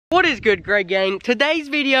What is good, Greg Gang? Today's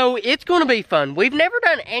video, it's gonna be fun. We've never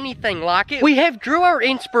done anything like it. We have drew our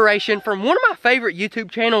inspiration from one of my favorite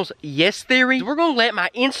YouTube channels, Yes Theory. We're gonna let my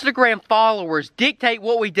Instagram followers dictate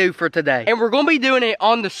what we do for today. And we're gonna be doing it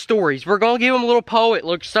on the stories. We're gonna give them a little poll. It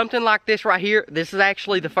looks something like this right here. This is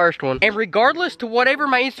actually the first one. And regardless to whatever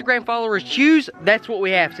my Instagram followers choose, that's what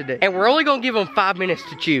we have to do. And we're only gonna give them 5 minutes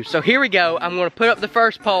to choose. So here we go. I'm gonna put up the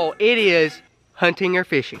first poll. It is hunting or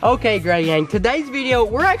fishing. Okay, Grey Gang, today's video,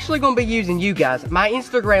 we're actually gonna be using you guys, my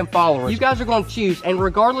Instagram followers. You guys are gonna choose, and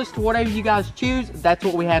regardless to whatever you guys choose, that's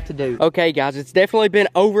what we have to do. Okay, guys, it's definitely been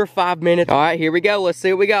over 5 minutes. All right, here we go. Let's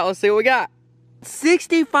see what we got. Let's see what we got.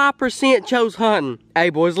 65% chose hunting. Hey,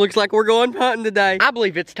 boys, looks like we're going hunting today. I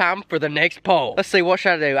believe it's time for the next poll. Let's see, what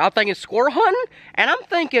should I do? I'm thinking squirrel hunting, and I'm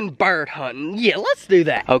thinking bird hunting. Yeah, let's do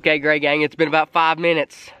that. Okay, Grey Gang, it's been about 5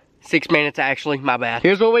 minutes. 6 minutes, actually, my bad.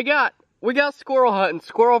 Here's what we got. We got squirrel hunting,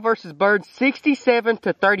 squirrel versus bird, 67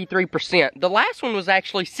 to 33%. The last one was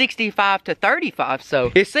actually 65 to 35,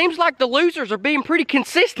 so it seems like the losers are being pretty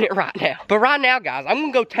consistent right now. But right now, guys, I'm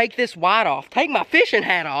gonna go take this white off, take my fishing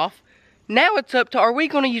hat off. Now it's up to, are we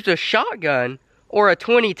gonna use a shotgun or a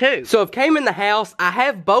 22? So if came in the house, I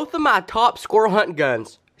have both of my top squirrel hunting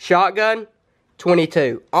guns. Shotgun,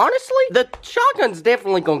 22. Honestly, the shotgun's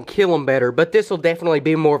definitely gonna kill them better, but this will definitely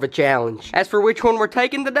be more of a challenge. As for which one we're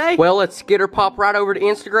taking today, well, let's skitter pop right over to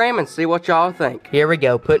Instagram and see what y'all think. Here we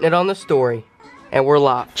go, putting it on the story, and we're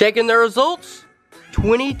live. Checking the results.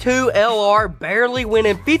 22 LR barely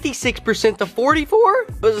winning 56% to 44,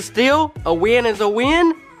 but still, a win is a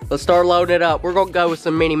win. Let's start loading it up. We're gonna go with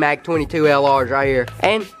some Mini Mag 22 LRs right here.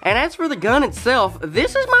 And as for the gun itself,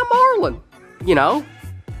 this is my Marlin, you know.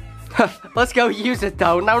 Let's go use it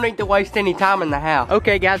though. No need to waste any time in the house.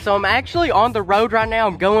 Okay, guys, so I'm actually on the road right now.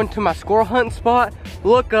 I'm going to my squirrel hunting spot.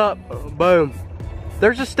 Look up, boom.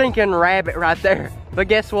 There's a stinking rabbit right there. But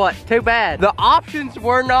guess what? Too bad. The options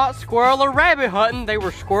were not squirrel or rabbit hunting. They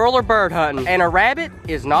were squirrel or bird hunting. And a rabbit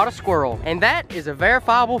is not a squirrel. And that is a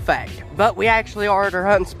verifiable fact. But we actually are at our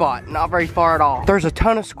hunting spot. Not very far at all. There's a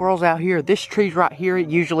ton of squirrels out here. This tree's right here. It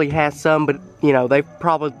usually has some, but you know, they've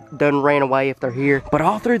probably done ran away if they're here. But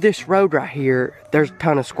all through this road right here, there's a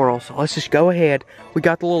ton of squirrels. So let's just go ahead. We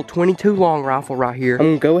got the little 22 long rifle right here. I'm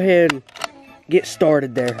gonna go ahead and get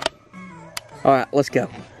started there. All right, let's go.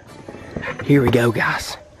 Here we go,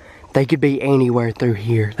 guys. They could be anywhere through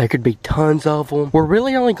here. There could be tons of them. We're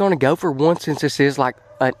really only gonna go for one since this is like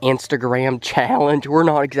an Instagram challenge. We're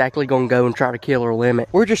not exactly gonna go and try to kill or limit.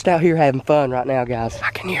 We're just out here having fun right now, guys.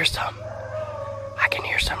 I can hear some. I can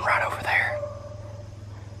hear some right over there.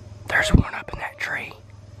 There's one up in that tree.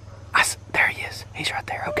 There he is. He's right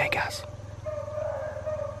there. Okay, guys.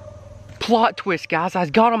 Plot twist, guys. I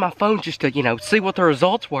got on my phone just to, you know, see what the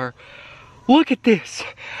results were. Look at this.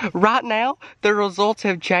 Right now, the results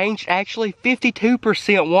have changed. Actually,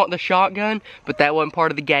 52% want the shotgun, but that wasn't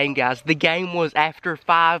part of the game, guys. The game was after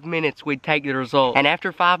 5 minutes, we'd take the result. And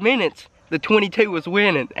after 5 minutes, the 22 was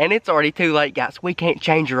winning. And it's already too late, guys. We can't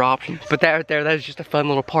change your options. But that right there, that is just a fun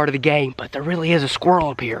little part of the game. But there really is a squirrel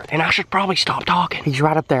up here. And I should probably stop talking. He's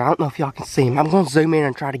right up there. I don't know if y'all can see him. I'm going to zoom in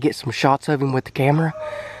and try to get some shots of him with the camera.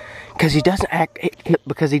 Because he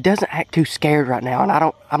doesn't act too scared right now, and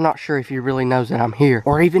I'm not sure if he really knows that I'm here.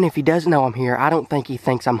 Or even if he does know I'm here, I don't think he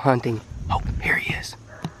thinks I'm hunting. Oh, here he is.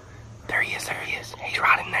 There he is, there he is. He's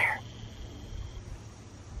right in there.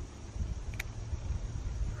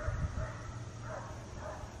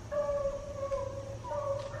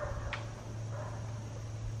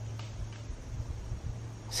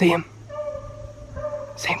 See him?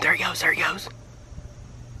 See him? There he goes, there he goes.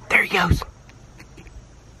 There he goes.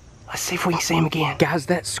 Let's see if we can see him again. Guys,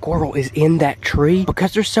 that squirrel is in that tree.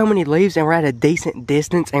 Because there's so many leaves and we're at a decent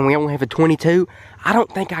distance and we only have a 22, I don't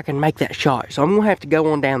think I can make that shot. So I'm gonna have to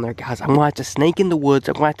go on down there, guys. I'm gonna have to sneak in the woods.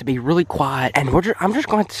 I'm gonna have to be really quiet. And I'm just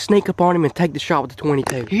gonna have to sneak up on him and take the shot with the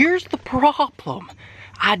 22. Here's the problem.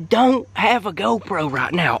 I don't have a GoPro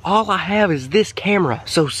right now. All I have is this camera.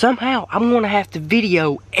 So somehow I'm gonna have to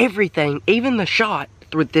video everything, even the shot,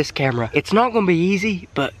 with this camera. It's not gonna be easy,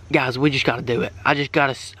 but guys, we just gotta do it. I just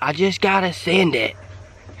gotta send it.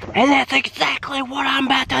 And that's exactly what I'm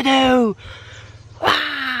about to do.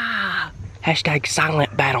 Ah! Hashtag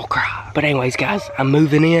silent battle cry. But anyways, guys, I'm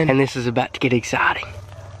moving in and this is about to get exciting.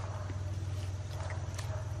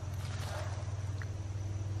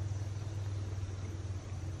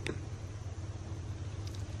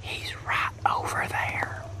 He's right over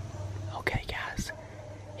there. Okay, guys,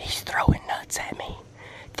 he's throwing nuts at me.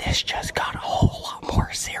 This just got a whole lot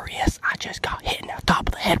more serious. I just got hit in the top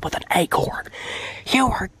of the head with an acorn. You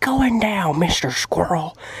are going down, Mr.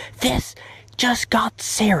 Squirrel. This just got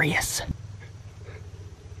serious.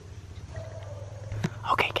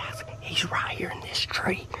 He's right here in this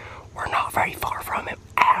tree. We're not very far from him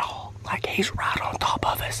at all. Like, he's right on top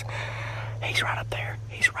of us. He's right up there.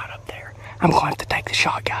 He's right up there. I'm going to have to take the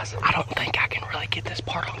shot, guys. I don't think I can really get this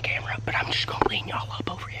part on camera, but I'm just going to lean y'all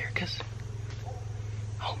up over here, because...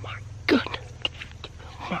 Oh, my goodness.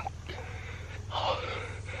 Oh,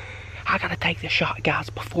 I got to take this shot, guys,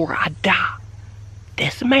 before I die.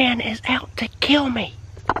 This man is out to kill me.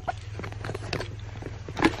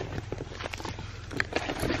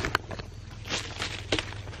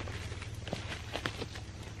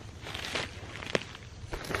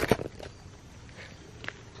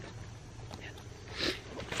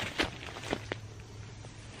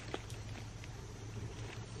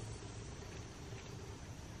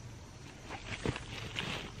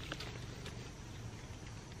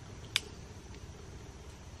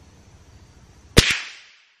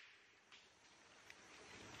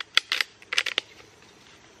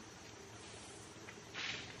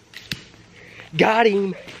 Got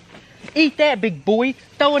him. Eat that, big boy.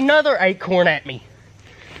 Throw another acorn at me.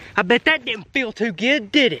 I bet that didn't feel too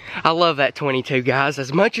good, did it? I love that 22, guys.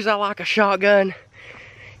 As much as I like a shotgun,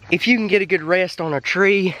 if you can get a good rest on a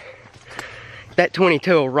tree, that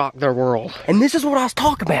 22 will rock their world. And this is what I was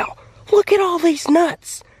talking about. Look at all these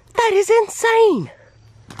nuts. That is insane.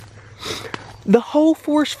 The whole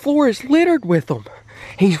forest floor is littered with them.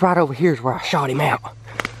 He's right over here is where I shot him out.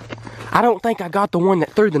 I don't think I got the one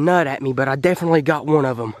that threw the nut at me, but I definitely got one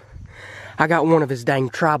of them. I got one of his dang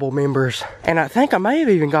tribal members. And I think I may have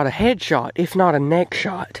even got a headshot, if not a neck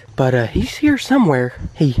shot. But he's here somewhere.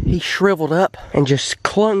 He shriveled up and just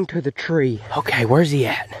clung to the tree. Okay, where's he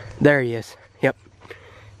at? There he is. Yep.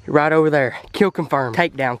 Right over there. Kill confirmed.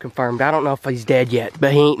 Takedown confirmed. I don't know if he's dead yet,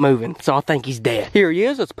 but he ain't moving, so I think he's dead. Here he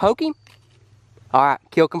is. Let's poke him. Alright,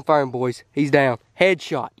 kill confirmed, boys. He's down.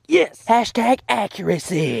 Headshot. Yes. Hashtag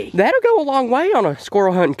accuracy. That'll go a long way on a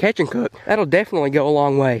squirrel hunt and catch and cook. That'll definitely go a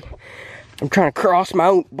long way. I'm trying to cross my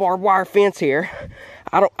own barbed wire fence here.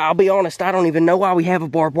 I'll be honest, I don't even know why we have a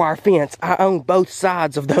barbed wire fence. I own both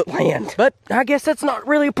sides of the land. But I guess that's not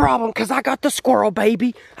really a problem, because I got the squirrel,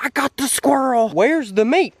 baby. I got the squirrel. Where's the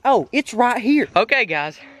meat? Oh, it's right here. Okay,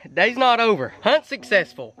 guys, day's not over. Hunt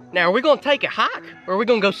successful. Now, are we gonna take a hike, or are we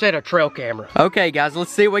gonna go set a trail camera? Okay, guys,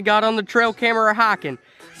 let's see what we got on the trail camera hiking.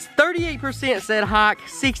 38% said hike,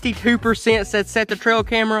 62% said set the trail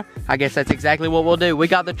camera. I guess that's exactly what we'll do. We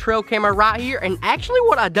got the trail camera right here, and actually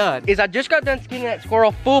what I done is I just got done skinning that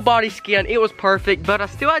squirrel, full body skin. It was perfect, but I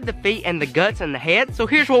still had the feet and the guts and the head. So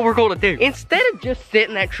here's what we're gonna do. Instead of just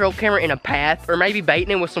setting that trail camera in a path or maybe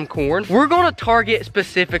baiting it with some corn, we're gonna target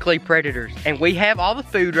specifically predators. And we have all the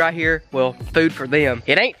food right here. Well, food for them.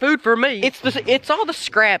 It ain't food for me. It's all the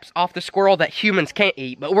scraps off the squirrel that humans can't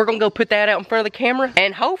eat, but we're gonna go put that out in front of the camera,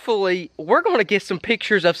 and hopefully we're gonna get some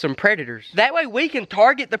pictures of some predators. That way we can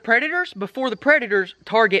target the predators before the predators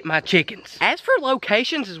target my chickens. As for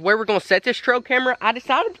locations is where we're gonna set this trail camera, I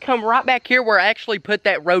decided to come right back here where I actually put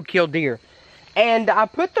that roadkill deer. And I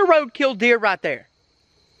put the roadkill deer right there.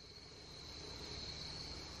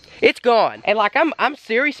 It's gone. And like, I'm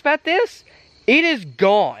serious about this. It is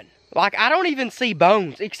gone. Like, I don't even see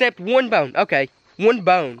bones except one bone. Okay, one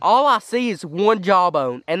bone. All I see is one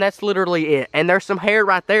jawbone, and that's literally it. And there's some hair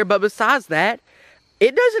right there, but besides that,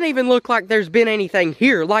 it doesn't even look like there's been anything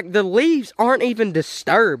here. Like, the leaves aren't even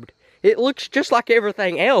disturbed. It looks just like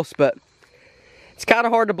everything else, but it's kind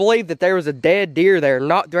of hard to believe that there was a dead deer there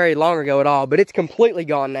not very long ago at all, but it's completely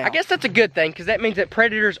gone now. I guess that's a good thing, because that means that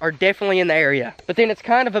predators are definitely in the area. But then it's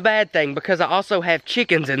kind of a bad thing, because I also have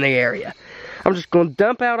chickens in the area. I'm just going to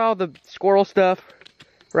dump out all the squirrel stuff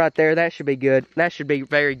right there. That should be good. That should be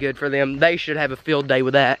very good for them. They should have a field day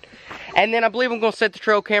with that. And then I believe I'm going to set the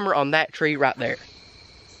trail camera on that tree right there.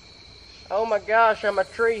 Oh my gosh, I'm a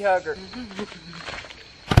tree hugger.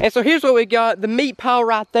 And so here's what we got. The meat pile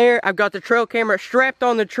right there. I've got the trail camera strapped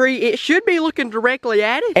on the tree. It should be looking directly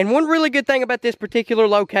at it. And one really good thing about this particular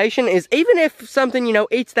location is even if something, you know,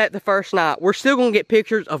 eats that the first night, we're still gonna get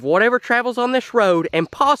pictures of whatever travels on this road and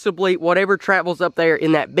possibly whatever travels up there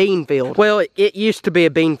in that bean field. Well, it used to be a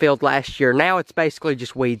bean field last year. Now it's basically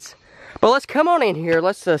just weeds. But let's come on in here.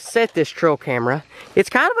 Let's set this trail camera. It's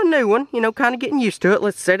kind of a new one, you know, kind of getting used to it.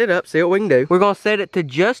 Let's set it up, see what we can do. We're gonna set it to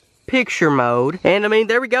just picture mode, and I mean,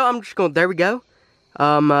 there we go. I'm just going, there we go.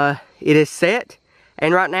 It is set,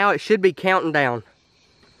 and right now it should be counting down.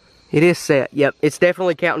 It is set. Yep, it's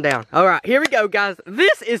definitely counting down. All right, here we go, guys.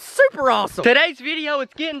 This is super awesome. Today's video,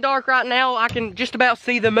 it's getting dark right now. I can just about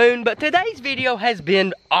see the moon, but today's video has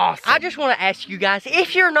been awesome. I just want to ask you guys,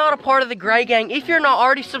 if you're not a part of the Gray Gang, if you're not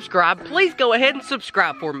already subscribed, please go ahead and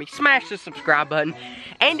subscribe for me. Smash the subscribe button.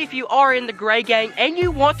 And if you are in the Gray Gang and you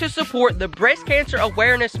want to support the breast cancer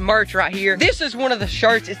awareness merch right here, this is one of the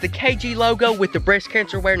shirts. It's the KG logo with the breast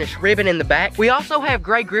cancer awareness ribbon in the back. We also have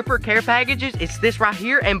Gray Gripper care packages. It's this right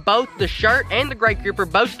here, and both the shirt and the Gray Gripper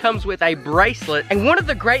both comes with a bracelet. And one of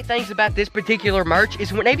the great things about this particular merch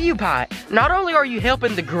is whenever you buy it, not only are you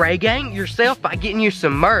helping the Gray Gang yourself by getting you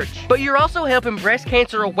some merch, but you're also helping breast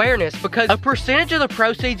cancer awareness, because a percentage of the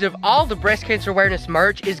proceeds of all the breast cancer awareness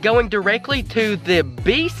merch is going directly to the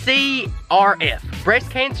BCRF,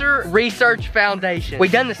 Breast Cancer Research Foundation. We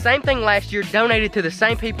done the same thing last year, donated to the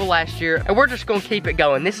same people last year, and we're just gonna keep it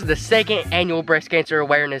going. This is the second annual breast cancer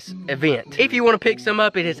awareness event. If you wanna pick some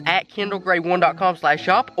up, it is at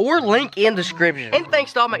KendallGray1.com/shop or link in description. And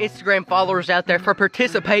thanks to all my Instagram followers out there for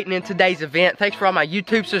participating in today's event. Thanks for all my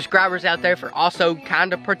YouTube subscribers out there for also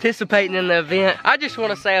kind of participating in the event. I just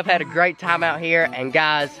wanna say I've had a great time out here, and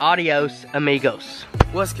guys, adios amigos.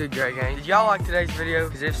 What's good, Gray Gang? Did y'all like today's video?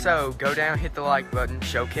 Because if so, go down, hit the like button,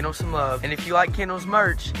 show Kendall some love. And if you like Kendall's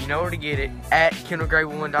merch, you know where to get it, at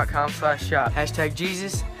KendallGray1.com/shop.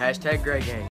 #Jesus, #Gray Gang.